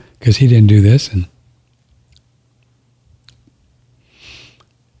because he didn't do this. And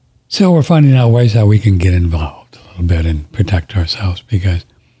so we're finding out ways how we can get involved a little bit and protect ourselves, because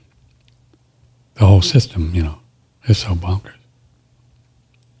the whole system, is so bonkers.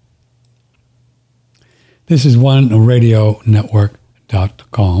 This is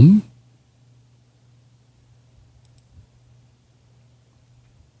OneRadioNetwork.com.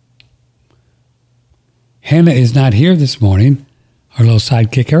 Hannah is not here this morning. Our little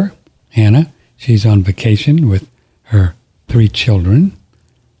sidekicker, Hannah, she's on vacation with her 3 children.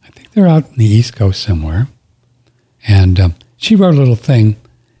 I think they're out in the East Coast somewhere. And she wrote a little thing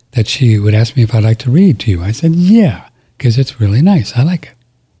that she would ask me if I'd like to read to you. I said, yeah, because it's really nice. I like it.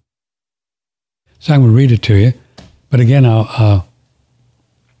 So I'm going to read it to you. But again, I'll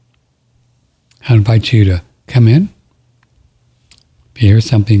invite you to come in. If you hear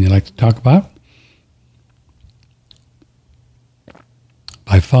something you'd like to talk about,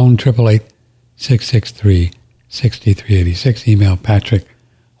 by phone, 888-663-6386. Email Patrick,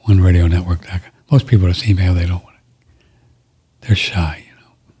 OneRadioNetwork.com. Most people just email, they don't want it. They're shy,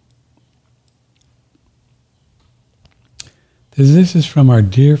 This is from our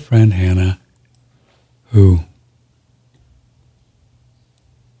dear friend Hannah, who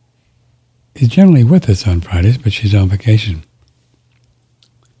is generally with us on Fridays, but she's on vacation.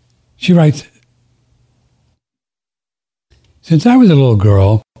 She writes, since I was a little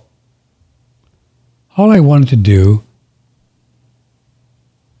girl, all I wanted to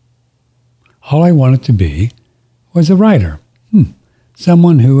be was a writer.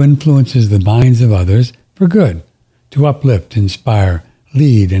 Someone who influences the minds of others for good, to uplift, inspire,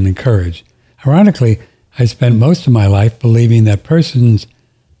 lead, and encourage. Ironically, I spent most of my life believing that persona,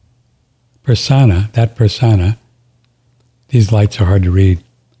 these lights are hard to read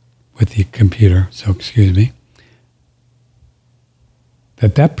with the computer, so excuse me,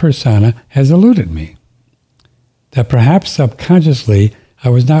 that persona has eluded me. That perhaps subconsciously I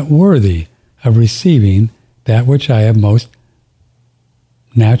was not worthy of receiving that which I have most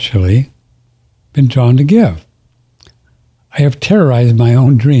naturally been drawn to give. I have terrorized my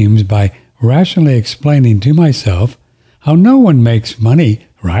own dreams by rationally explaining to myself how no one makes money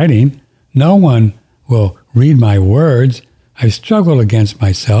writing. No one will read my words. I've struggled against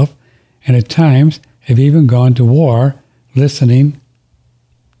myself, and at times have even gone to war listening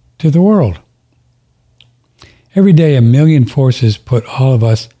to the world. Every day, a million forces pull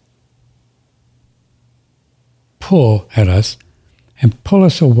at us and pull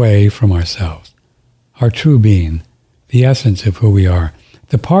us away from ourselves, our true being, the essence of who we are,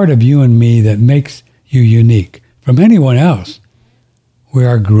 the part of you and me that makes you unique from anyone else. We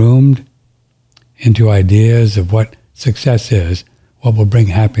are groomed into ideas of what success is, what will bring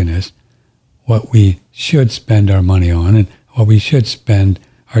happiness, what we should spend our money on, and what we should spend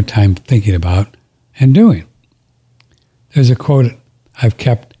our time thinking about and doing. There's a quote I've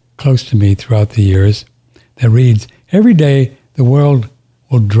kept close to me throughout the years that reads, "Every day the world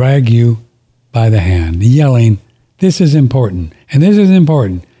will drag you by the hand, yelling, 'This is important, and this is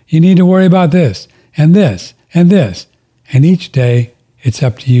important. You need to worry about this, and this, and this.' And each day it's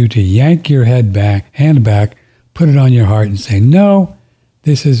up to you to yank your hand back, put it on your heart and say, 'No,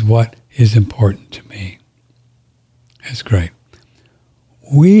 this is what is important to me.'" That's great.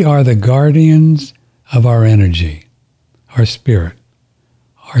 We are the guardians of our energy, our spirit,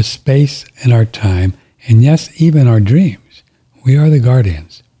 our space and our time, and yes, even our dreams. We are the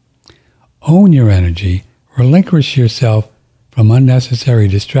guardians. Own your energy, relinquish yourself from unnecessary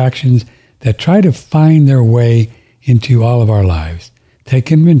distractions that try to find their way into all of our lives.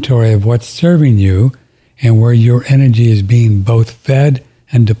 Take inventory of what's serving you and where your energy is being both fed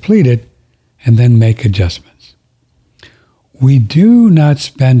and depleted, and then make adjustments. We do not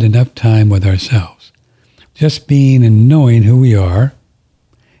spend enough time with ourselves, just being and knowing who we are,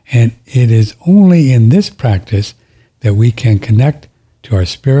 and it is only in this practice that we can connect to our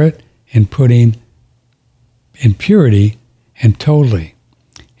spirit and putting in purity and totally.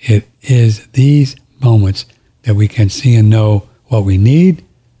 It is these moments that we can see and know what we need,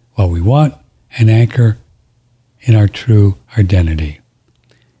 what we want, and anchor in our true identity.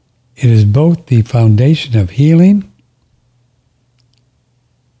 It is both the foundation of healing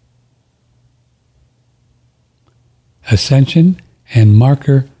ascension and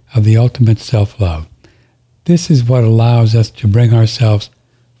marker of the ultimate self-love. This is what allows us to bring ourselves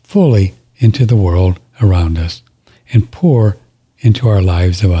fully into the world around us and pour into our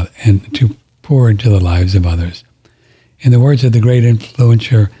lives and to pour into the lives of others. In the words of the great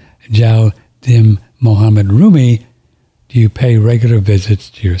influencer Jaldim Mohammed Rumi, do you pay regular visits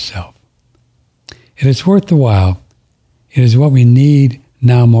to yourself? It is worth the while. It is what we need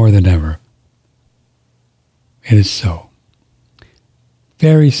now more than ever. It is so.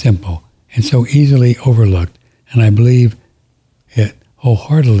 Very simple and so easily overlooked, and I believe it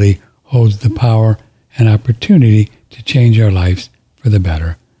wholeheartedly holds the power and opportunity to change our lives for the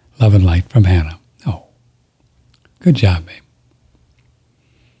better. Love and light from Hannah. Oh, good job, babe.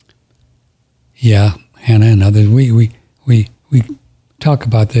 Yeah, Hannah and others, we talk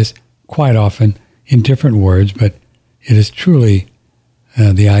about this quite often in different words, but it is truly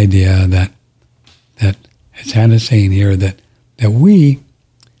the idea that as Hannah's saying here, that we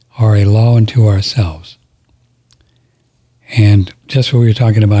are a law unto ourselves. And just what we were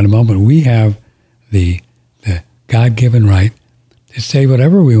talking about a moment, we have the God-given right to say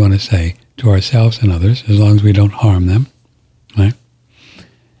whatever we want to say to ourselves and others, as long as we don't harm them, right?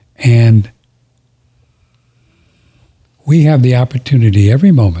 And we have the opportunity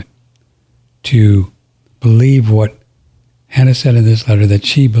every moment to believe what Hannah said in this letter, that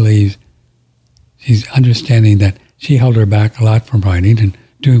she believes. She's understanding that she held her back a lot from writing and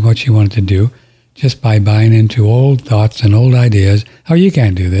doing what she wanted to do just by buying into old thoughts and old ideas. Oh, you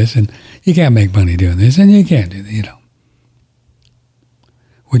can't do this, and you can't make money doing this, and you can't do that,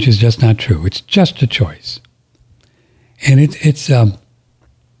 which is just not true. It's just a choice. And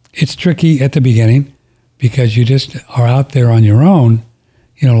it's tricky at the beginning because you just are out there on your own,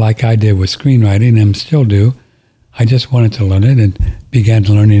 like I did with screenwriting and still do. I just wanted to learn it and began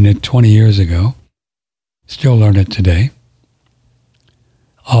learning it 20 years ago. Still learn it today,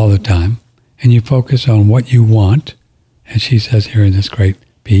 all the time. And you focus on what you want, as she says here in this great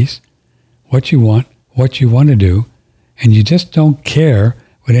piece, what you want to do, and you just don't care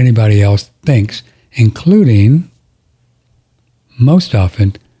what anybody else thinks, including, most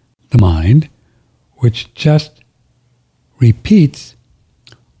often, the mind, which just repeats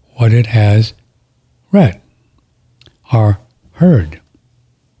what it has read or heard.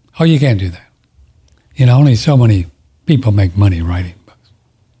 Oh, you can't do that. Only so many people make money writing books.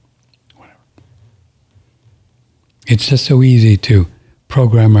 Whatever. It's just so easy to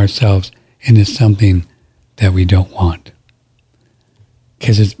program ourselves into something that we don't want.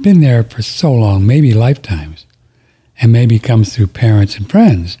 Because it's been there for so long, maybe lifetimes. And maybe it comes through parents and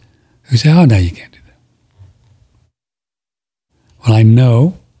friends who say, oh, no, you can't do that. Well, I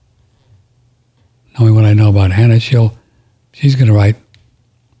know, knowing what I know about Hannah, she's going to write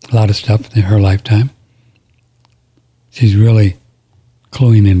a lot of stuff in her lifetime. She's really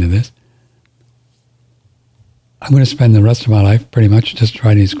cluing into this. I'm going to spend the rest of my life pretty much just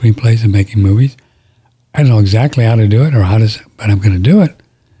writing screenplays and making movies. I don't know exactly how to do it but I'm going to do it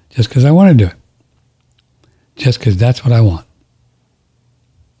just because I want to do it. Just because that's what I want.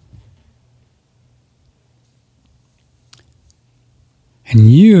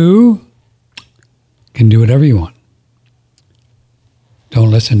 And you can do whatever you want.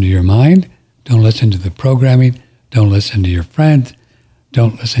 Don't listen to your mind. Don't listen to the programming. Don't listen to your friends.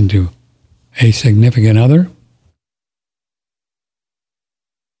 Don't listen to a significant other.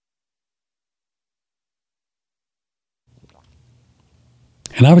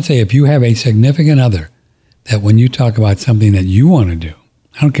 And I would say if you have a significant other, that when you talk about something that you want to do,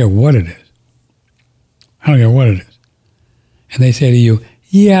 I don't care what it is. I don't care what it is. And they say to you,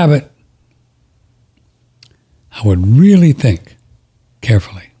 yeah, but I would really think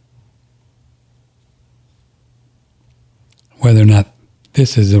carefully whether or not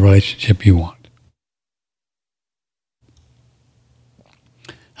this is the relationship you want.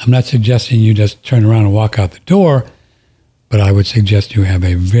 I'm not suggesting you just turn around and walk out the door, but I would suggest you have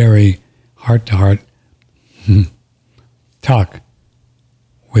a very heart-to-heart talk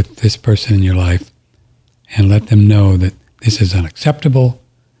with this person in your life and let them know that this is unacceptable,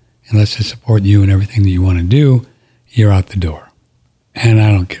 and let's just support you in everything that you want to do. You're out the door. And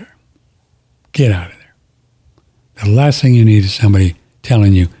I don't care. Get out of there. The last thing you need is somebody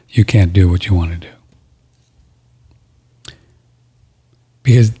telling you you can't do what you want to do.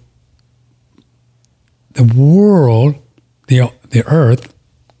 Because the world, the earth,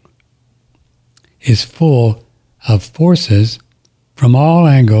 is full of forces from all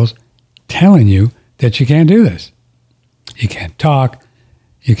angles telling you that you can't do this. You can't talk.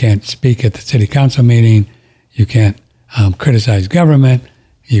 You can't speak at the city council meeting. You can't criticize government.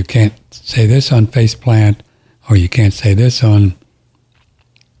 You can't say this on Faceplant, or you can't say this on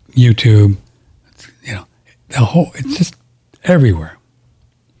YouTube. It's just everywhere.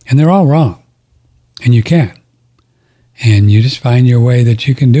 And they're all wrong. And you can't. And you just find your way that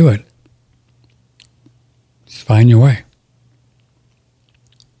you can do it. Just find your way.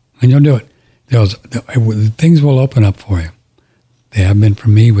 And you'll do it. Things will open up for you. They have been for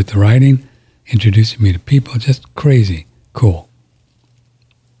me with the writing, introducing me to people. Just crazy cool.